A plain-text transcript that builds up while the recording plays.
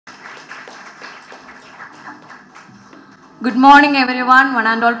Good morning everyone, one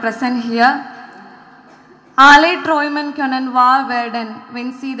and all present here. Alle träumen können wahr werden,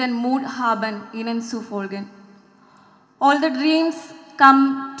 wenn sie den Mut haben, ihnen zu folgen. All the dreams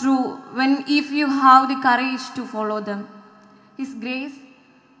come true when if you have the courage to follow them. His Grace,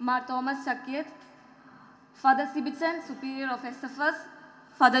 Ma Thomas Chakyat, Father Sibichan, Superior of SFS,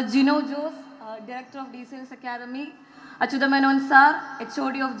 Father Gino Jose, Director of DCLS Academy, Achudamenon Sir,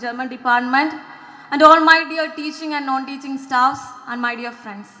 HOD of German Department, and all my dear teaching and non-teaching staffs and my dear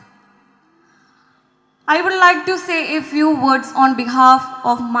friends. I would like to say a few words on behalf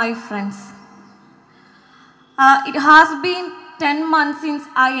of my friends. It has been 10 months since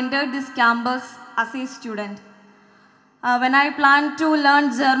I entered this campus as a student. When I planned to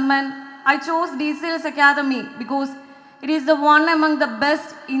learn German, I chose DCLS Academy because it is the one among the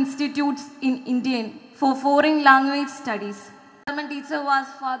best institutes in India for foreign language studies. The German teacher was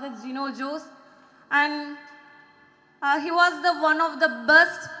Father Gino Jose, and he was one of the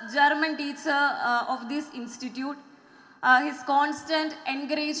best German teacher of this institute. His constant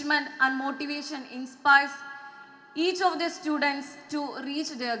encouragement and motivation inspires each of the students to reach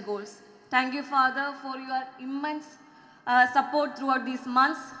their goals. Thank you, Father, for your immense support throughout these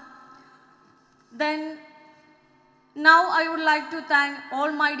months. Then, now I would like to thank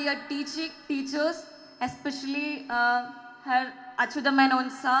all my dear teachers, especially Herr Achudamenon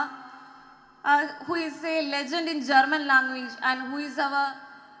Sir, who is a legend in German language and who is our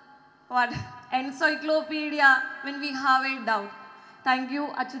encyclopedia when we have a doubt. Thank you,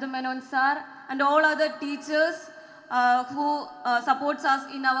 Achudamenon Sir, and all other teachers who supports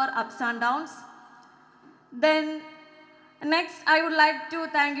us in our ups and downs. Then next, I would like to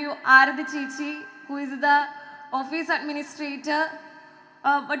thank you, Aradi Chichi, who is the office administrator.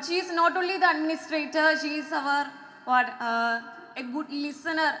 But she is not only the administrator, she is our a good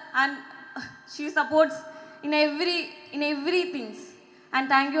listener, and she supports in everything. And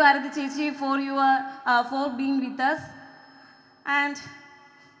thank you, Aradi Chichi, for for being with us. And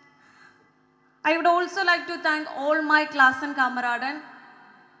I would also like to thank all my class and kameraden,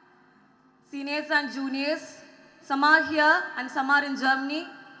 seniors and juniors. Some are here and some are in Germany,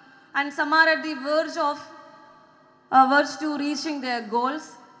 and some are at the verge to reaching their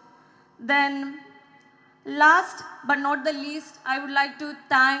goals. Then last but not the least, I would like to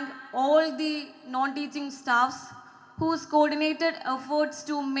thank all the non-teaching staffs whose coordinated efforts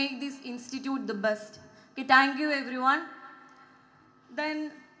to make this institute the best. Okay, thank you everyone.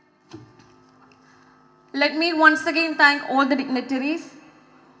 Then let me once again thank all the dignitaries.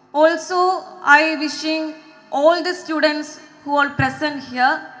 Also, I wishing all the students who are present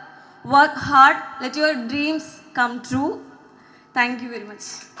here, work hard, let your dreams come true. Thank you very much.